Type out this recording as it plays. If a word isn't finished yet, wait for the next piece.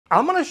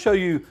I'm going to show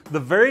you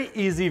the very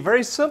easy,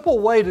 very simple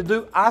way to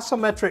do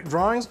isometric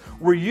drawings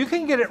where you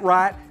can get it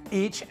right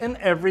each and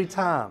every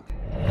time.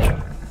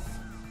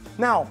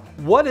 Now,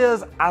 what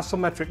is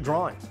isometric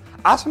drawings?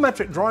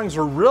 Isometric drawings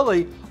are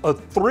really a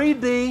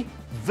 3D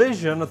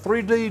vision, a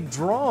 3D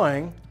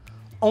drawing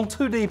on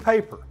 2D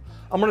paper.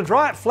 I'm going to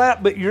draw it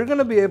flat, but you're going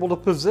to be able to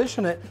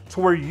position it to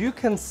where you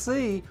can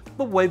see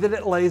the way that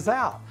it lays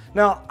out.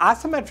 Now,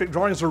 isometric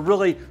drawings are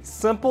really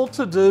simple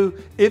to do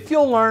if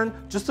you'll learn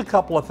just a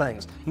couple of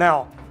things.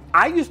 Now,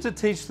 I used to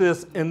teach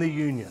this in the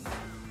Union,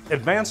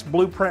 Advanced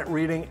Blueprint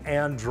Reading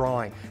and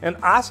Drawing. And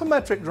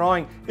isometric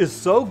drawing is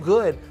so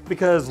good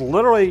because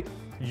literally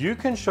you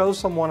can show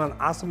someone an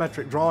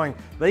isometric drawing,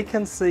 they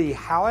can see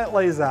how it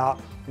lays out,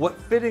 what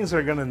fittings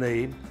they're going to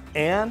need,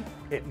 and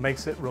it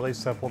makes it really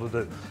simple to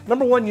do.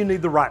 Number one, you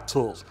need the right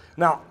tools.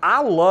 Now,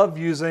 I love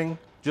using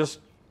just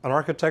an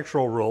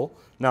architectural rule.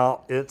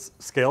 Now, it's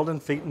scaled in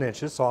feet and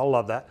inches, so I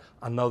love that.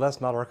 I know that's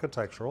not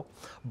architectural,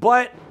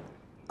 but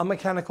a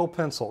mechanical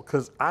pencil,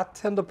 because I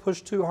tend to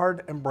push too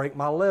hard and break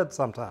my lead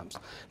sometimes.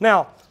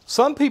 Now,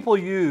 some people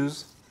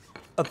use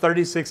a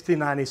 30, 60,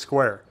 90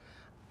 square.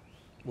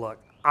 Look,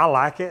 I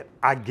like it,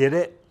 I get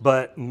it,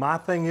 but my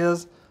thing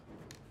is,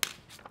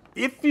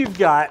 if you've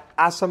got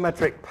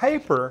isometric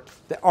paper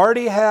that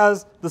already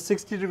has the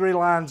 60-degree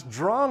lines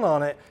drawn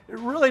on it, it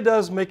really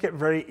does make it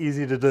very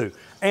easy to do.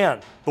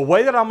 And the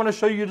way that I'm going to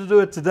show you to do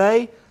it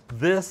today,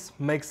 this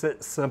makes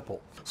it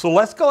simple. So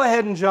let's go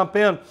ahead and jump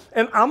in,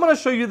 and I'm going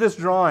to show you this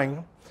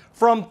drawing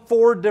from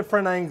 4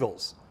 different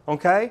angles,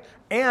 okay?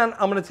 And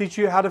I'm going to teach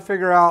you how to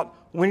figure out,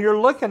 when you're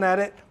looking at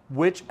it,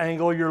 which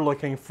angle you're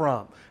looking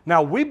from.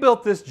 Now, we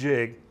built this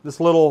jig, this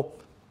little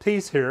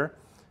piece here,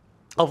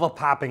 of a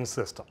piping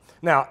system.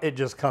 Now, it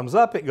just comes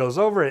up, it goes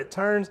over, it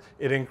turns,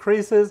 it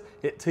increases,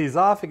 it tees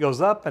off, it goes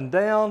up and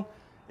down,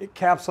 it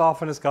caps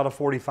off, and it's got a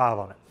 45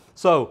 on it.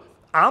 So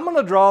I'm going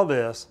to draw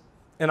this,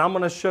 and I'm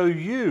going to show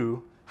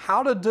you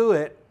how to do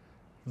it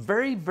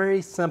very,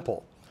 very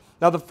simple.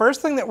 Now, the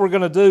first thing that we're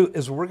going to do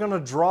is we're going to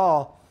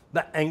draw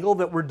the angle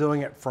that we're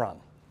doing it from.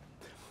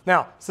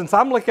 Now, since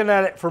I'm looking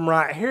at it from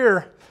right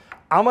here,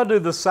 I'm going to do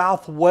the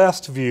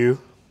southwest view.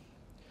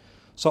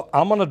 So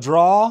I'm going to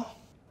draw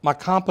my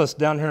compass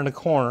down here in the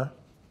corner,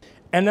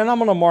 and then I'm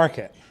going to mark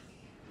it.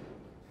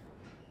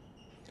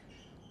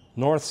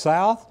 North,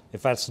 south.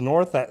 If that's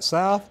north, that's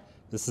south.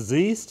 This is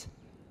east.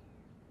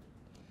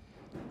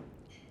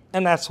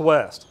 And that's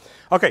west.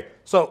 Okay,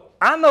 so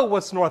I know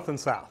what's north and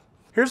south.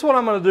 Here's what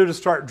I'm going to do to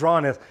start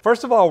drawing this.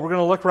 First of all, we're going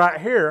to look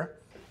right here,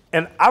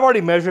 and I've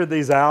already measured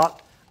these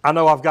out. I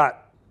know I've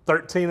got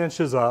 13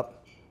 inches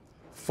up,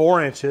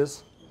 4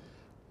 inches,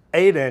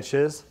 8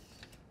 inches,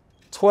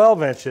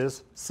 12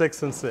 inches,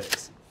 6 and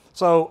 6.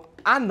 So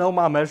I know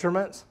my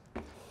measurements.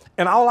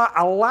 And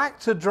I like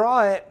to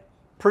draw it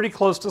pretty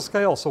close to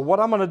scale. So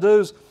what I'm going to do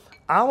is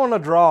I want to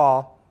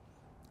draw,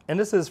 and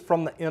this is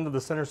from the end of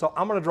the center, so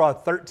I'm going to draw a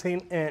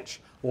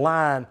 13-inch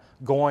line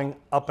going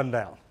up and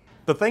down.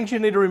 The things you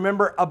need to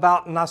remember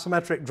about an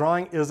isometric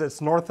drawing is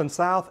it's north and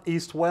south,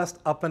 east, west,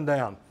 up and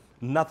down.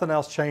 Nothing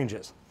else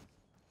changes.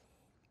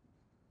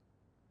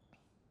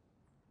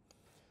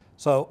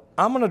 So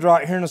I'm going to draw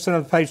it here in the center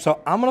of the page. So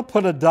I'm going to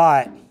put a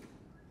dot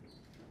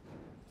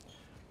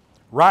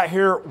right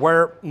here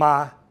where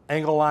my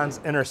angle lines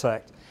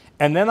intersect.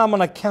 And then I'm going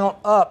to count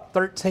up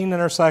 13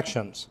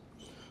 intersections.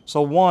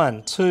 So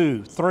 1,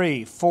 2,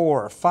 3,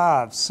 4,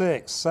 5,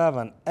 6,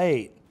 7,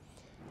 8,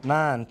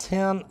 9,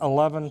 10,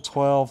 11,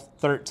 12,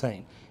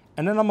 13.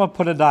 And then I'm going to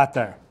put a dot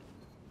there.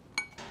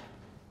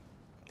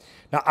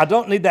 Now, I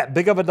don't need that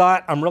big of a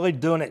dot. I'm really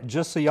doing it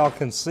just so y'all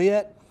can see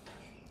it.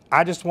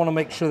 I just want to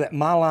make sure that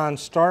my line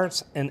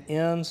starts and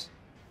ends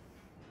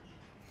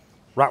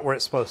right where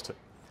it's supposed to.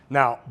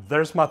 Now,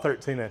 there's my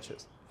 13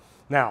 inches.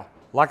 Now,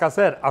 like I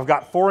said, I've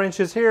got 4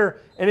 inches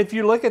here, and if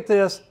you look at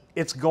this,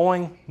 it's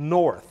going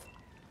north.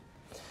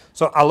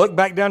 So I look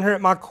back down here at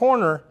my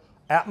corner,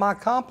 at my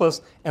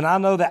compass, and I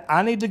know that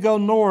I need to go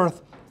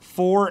north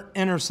 4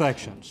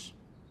 intersections.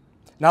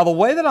 Now, the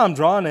way that I'm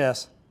drawing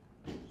this,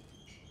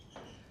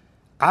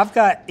 I've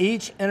got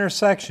each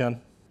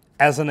intersection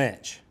as an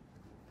inch.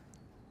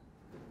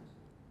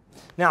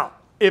 Now,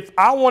 if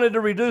I wanted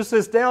to reduce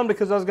this down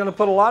because I was going to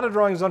put a lot of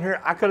drawings on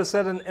here, I could have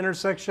said an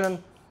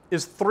intersection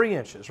is 3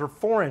 inches or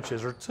 4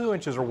 inches or 2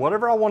 inches or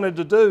whatever I wanted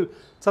to do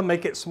to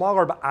make it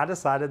smaller, but I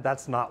decided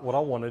that's not what I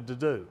wanted to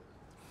do.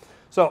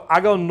 So I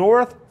go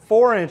north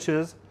 4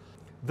 inches,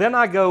 then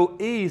I go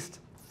east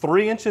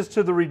 3 inches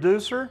to the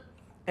reducer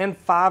and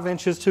 5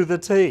 inches to the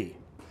T.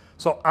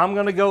 So I'm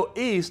going to go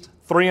east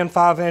 3 and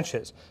 5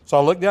 inches. So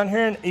I look down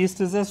here and east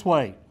is this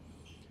way.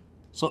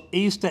 So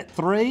east at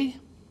 3,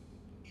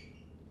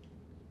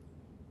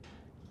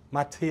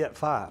 my T at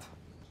 5.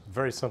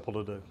 Very simple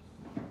to do.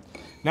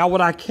 Now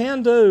what I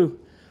can do,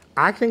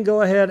 I can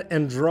go ahead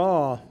and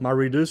draw my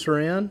reducer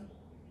in,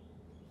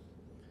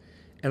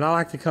 and I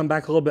like to come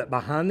back a little bit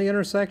behind the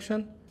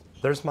intersection.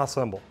 There's my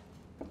symbol.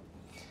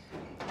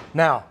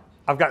 Now,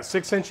 I've got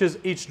 6 inches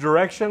each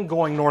direction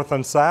going north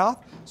and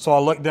south, so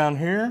I'll look down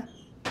here,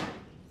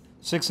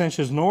 6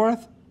 inches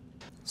north,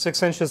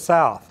 6 inches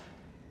south.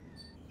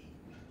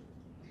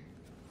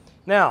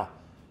 Now,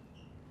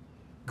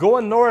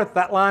 going north,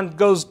 that line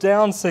goes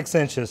down 6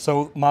 inches.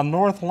 So my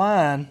north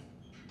line,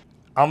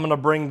 I'm gonna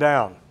bring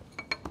down.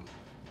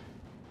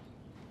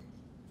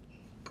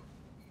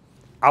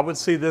 I would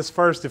see this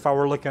first if I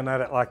were looking at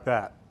it like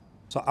that.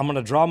 So I'm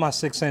gonna draw my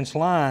 6-inch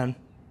line.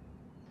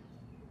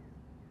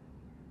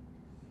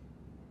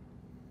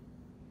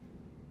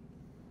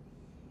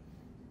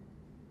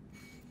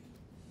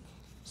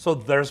 So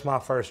there's my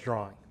first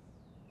drawing,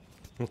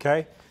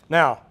 okay?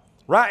 Now,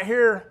 right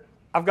here,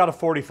 I've got a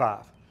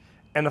 45,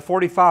 and the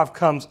 45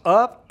 comes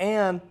up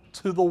and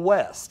to the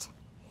west.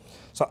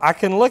 So I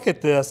can look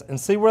at this and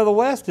see where the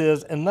west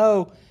is and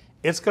know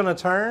it's gonna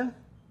turn,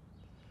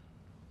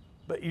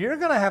 but you're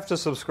gonna have to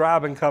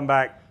subscribe and come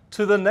back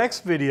to the next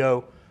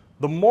video,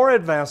 the more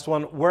advanced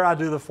one, where I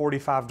do the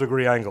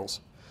 45-degree angles.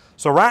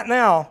 So right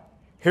now,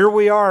 here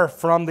we are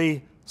from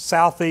the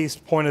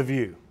southeast point of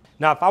view.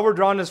 Now, if I were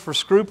drawing this for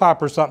screw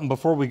pipe or something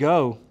before we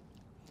go,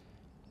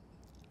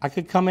 I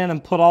could come in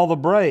and put all the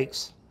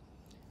brakes.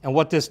 And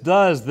what this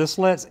does, this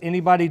lets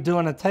anybody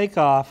doing a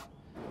takeoff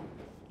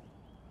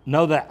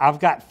know that I've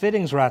got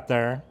fittings right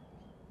there.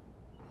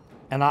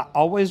 And I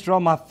always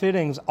draw my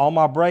fittings, all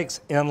my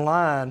brakes, in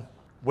line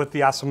with the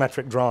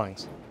isometric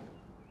drawings.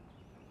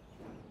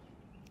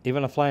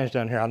 Even a flange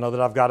down here. I know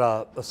that I've got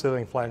a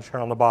ceiling flange here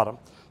on the bottom.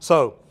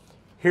 So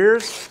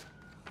here's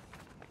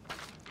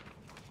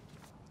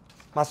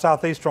my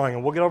southeast drawing,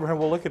 and we'll get over here and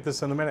we'll look at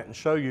this in a minute and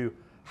show you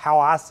how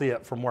I see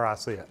it from where I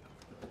see it.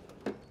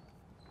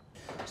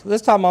 So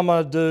this time I'm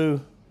gonna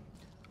do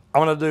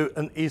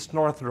an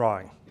east-north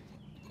drawing.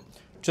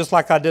 Just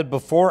like I did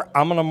before,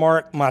 I'm gonna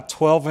mark my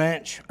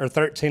 12-inch or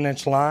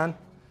 13-inch line.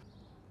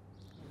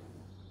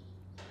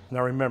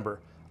 Now remember,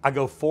 I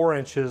go 4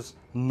 inches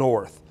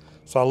north.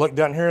 So I look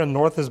down here and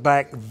north is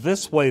back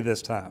this way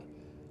this time.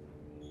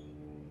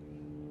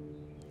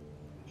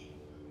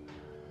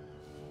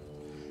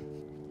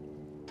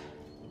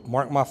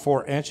 Mark my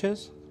 4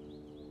 inches.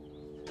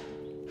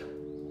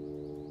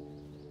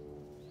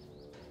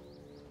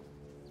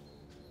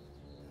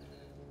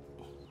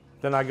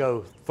 Then I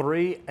go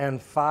 3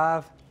 and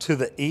 5 to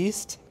the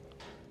east.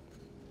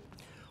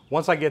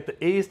 Once I get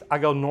the east, I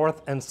go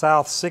north and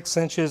south 6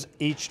 inches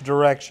each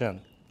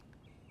direction.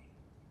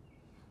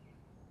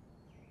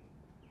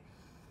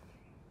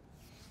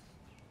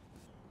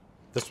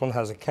 This one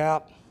has a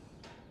cap,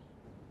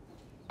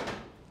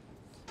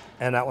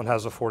 and that one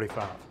has a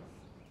 45.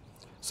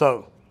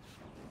 So,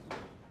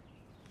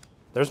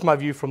 there's my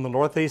view from the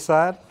northeast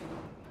side.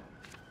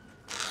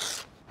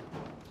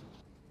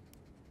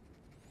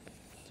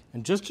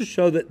 And just to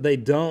show that they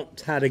don't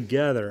tie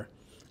together,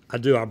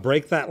 I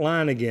break that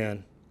line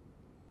again.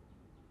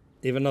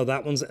 Even though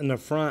that one's in the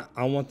front,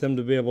 I want them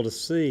to be able to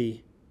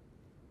see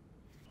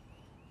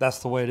that's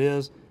the way it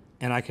is.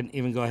 And I can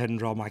even go ahead and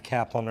draw my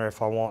cap on there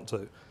if I want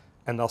to.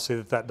 And they'll see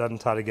that that doesn't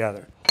tie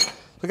together.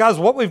 So guys,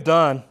 what we've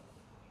done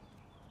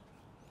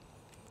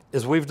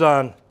is we've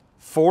done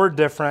 4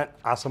 different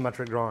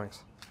isometric drawings.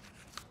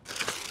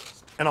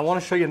 And I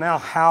want to show you now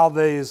how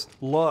these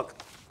look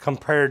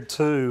compared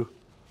to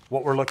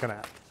what we're looking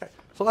at. Okay.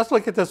 So let's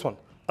look at this one,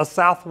 a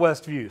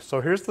southwest view.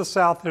 So here's the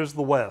south, here's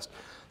the west.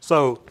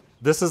 So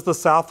this is the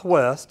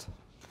southwest,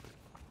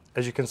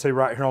 as you can see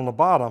right here on the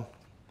bottom.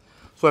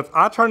 So if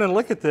I turn and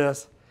look at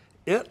this,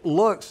 it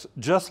looks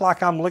just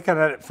like I'm looking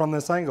at it from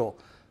this angle.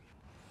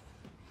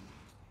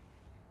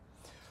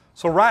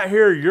 So right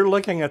here, you're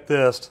looking at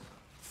this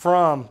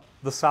from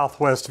the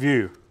southwest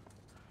view.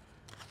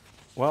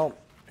 Well,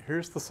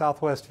 here's the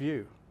southwest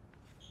view.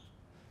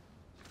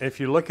 If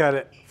you look at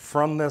it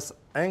from this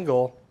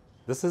angle,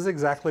 this is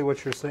exactly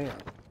what you're seeing.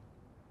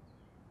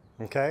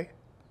 Okay?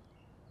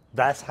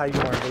 That's how you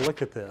learn to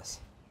look at this.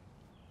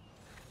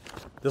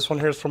 This one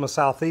here is from a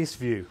southeast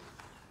view.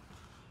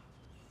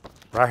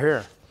 Right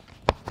here.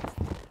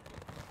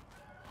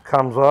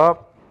 Comes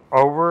up,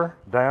 over,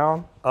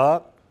 down,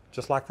 up,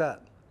 just like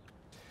that.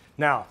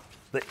 Now,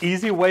 the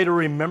easy way to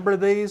remember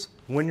these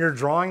when you're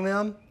drawing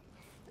them,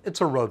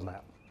 it's a road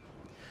map.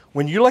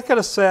 When you look at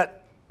a set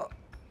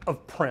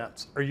of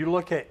prints, or you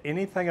look at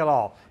anything at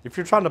all, if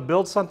you're trying to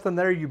build something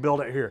there, you build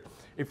it here.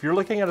 If you're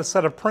looking at a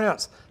set of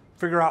prints,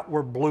 figure out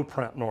where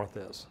blueprint north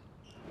is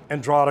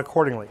and draw it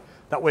accordingly.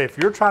 That way, if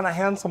you're trying to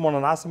hand someone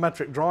an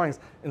isometric drawings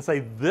and say,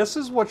 this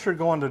is what you're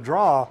going to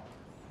draw,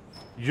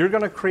 you're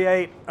going to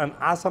create an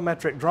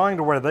isometric drawing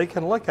to where they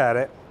can look at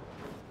it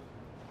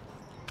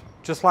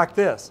just like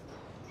this.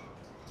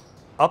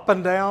 Up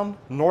and down,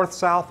 north,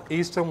 south,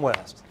 east, and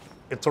west.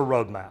 It's a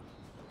road map.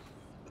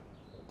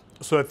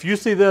 So if you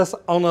see this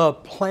on a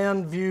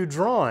plan view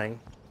drawing,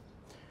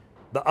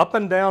 the up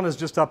and down is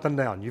just up and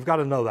down. You've got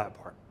to know that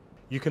part.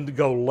 You can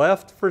go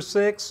left for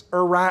 6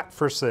 or right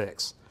for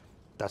 6.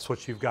 That's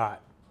what you've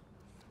got.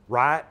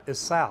 Right is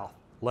south,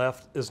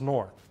 left is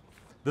north.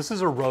 This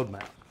is a road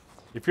map.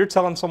 If you're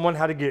telling someone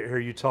how to get here,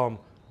 you tell them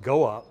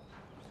go up,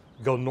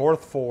 go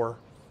north 4,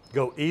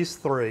 go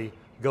east 3,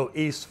 go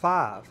east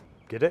 5.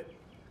 Get it?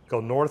 Go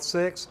north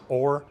 6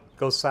 or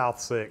go south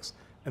 6,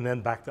 and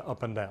then back to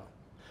up and down.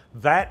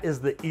 That is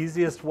the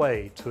easiest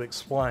way to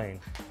explain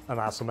an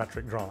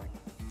isometric drawing.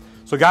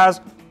 So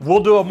guys,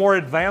 we'll do a more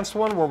advanced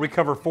one where we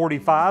cover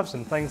 45s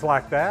and things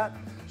like that.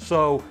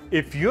 So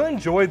if you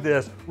enjoyed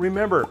this,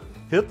 remember,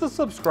 hit the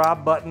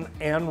subscribe button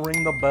and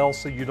ring the bell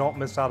so you don't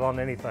miss out on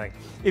anything.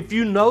 If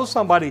you know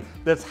somebody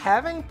that's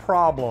having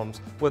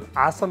problems with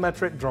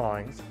isometric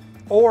drawings,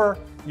 or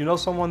you know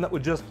someone that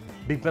would just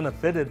be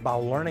benefited by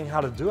learning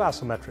how to do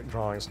isometric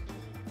drawings,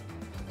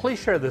 please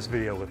share this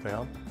video with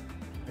them.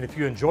 And if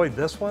you enjoyed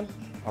this one,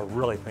 I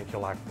really think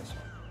you'll like this one.